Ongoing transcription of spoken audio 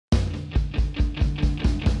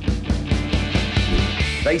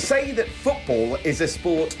They say that football is a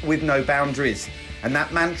sport with no boundaries, and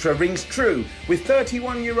that mantra rings true with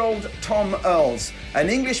 31-year-old Tom Earls, an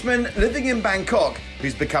Englishman living in Bangkok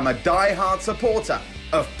who's become a die-hard supporter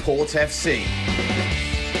of Port FC.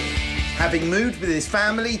 Having moved with his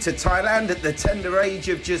family to Thailand at the tender age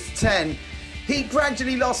of just 10, he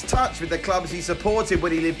gradually lost touch with the clubs he supported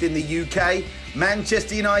when he lived in the UK.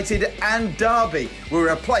 Manchester United and Derby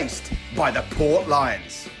were replaced by the Port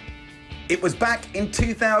Lions. It was back in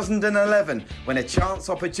 2011 when a chance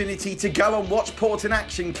opportunity to go and watch Port in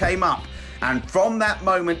action came up. And from that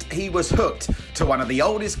moment, he was hooked to one of the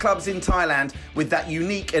oldest clubs in Thailand with that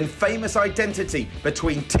unique and famous identity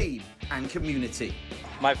between team and community.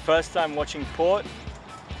 My first time watching Port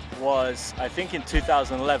was, I think, in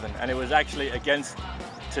 2011, and it was actually against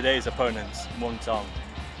today's opponents, Muang Thong.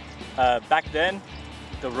 Back then,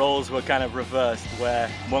 the roles were kind of reversed, where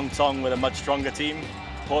Muang Thong were a much stronger team,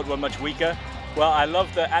 Port were much weaker. Well, I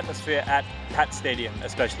love the atmosphere at Pat Stadium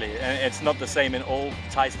especially, and it's not the same in all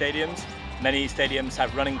Thai stadiums. Many stadiums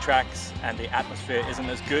have running tracks and the atmosphere isn't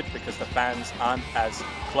as good because the fans aren't as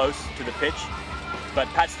close to the pitch. But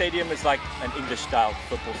Pat Stadium is like an English-style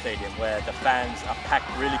football stadium where the fans are packed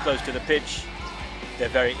really close to the pitch. They're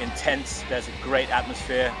very intense, there's a great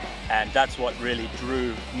atmosphere, and that's what really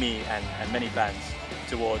drew me and many fans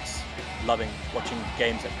towards loving watching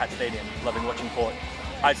games at Pat Stadium, loving watching Port.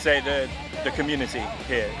 I'd say the community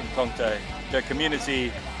here in Klong Toei, the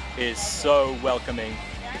community is so welcoming.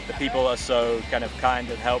 The people are so kind of kind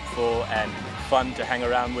and helpful and fun to hang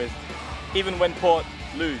around with. Even when Port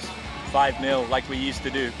lose 5-0 like we used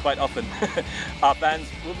to do quite often, our fans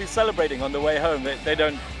will be celebrating on the way home. They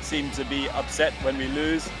don't seem to be upset when we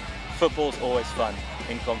lose. Football's always fun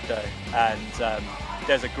in Klong Toei, and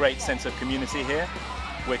there's a great sense of community here,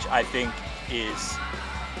 which I think is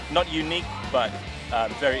not unique but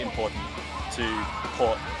very important to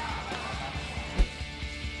Port.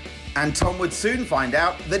 And Tom would soon find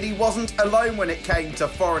out that he wasn't alone when it came to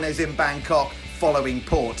foreigners in Bangkok following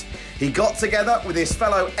Port. He got together with his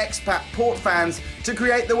fellow expat Port fans to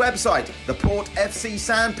create the website, the Port FC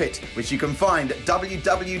Sandpit, which you can find at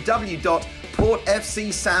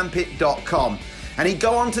www.portfcsandpit.com. And he'd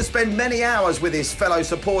go on to spend many hours with his fellow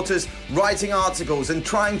supporters, writing articles and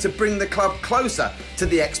trying to bring the club closer to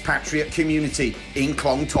the expatriate community in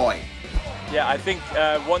Klong Toei. Yeah, I think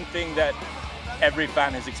one thing that every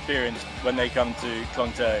fan has experienced when they come to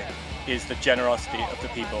Klong Toei is the generosity of the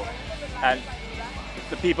people. And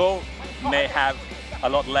the people may have a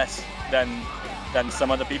lot less than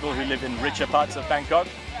some other people who live in richer parts of Bangkok.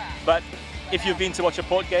 But if you've been to watch a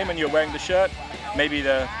Port game and you're wearing the shirt, maybe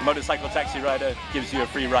the motorcycle taxi rider gives you a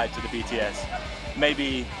free ride to the BTS.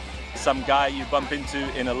 Maybe some guy you bump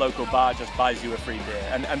into in a local bar just buys you a free beer.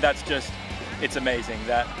 And that's just, it's amazing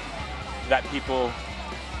that people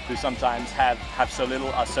who sometimes have so little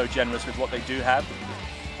are so generous with what they do have.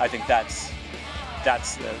 I think that's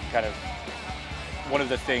kind of one of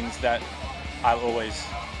the things that I'll always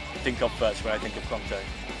think of first when I think of Klong Toei.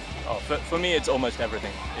 Oh, for me, it's almost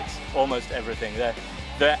everything. It's almost everything.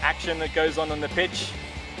 The action that goes on the pitch,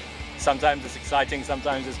 sometimes it's exciting,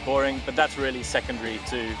 sometimes it's boring, but that's really secondary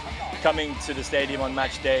to coming to the stadium on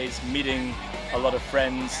match days, meeting a lot of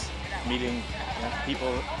friends, meeting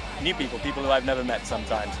new people who I've never met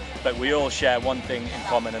sometimes. But we all share one thing in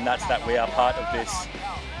common, and that's that we are part of this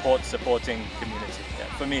Port supporting community. Yeah,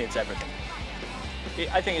 for me, it's everything.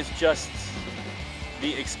 I think it's just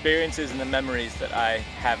the experiences and the memories that I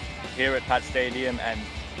have here at Pat Stadium and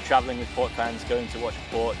traveling with Port fans, going to watch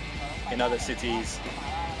Port in other cities.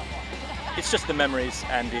 It's just the memories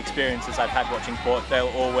and the experiences I've had watching Port.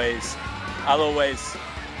 I'll always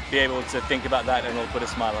be able to think about that, and it'll put a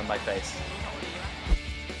smile on my face.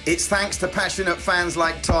 It's thanks to passionate fans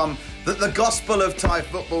like Tom that the gospel of Thai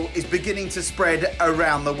football is beginning to spread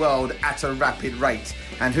around the world at a rapid rate.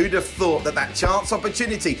 And who'd have thought that chance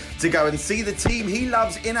opportunity to go and see the team he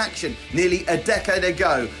loves in action nearly a decade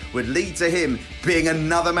ago would lead to him being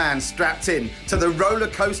another man strapped in to the roller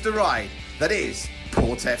coaster ride that is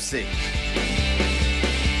Port FC.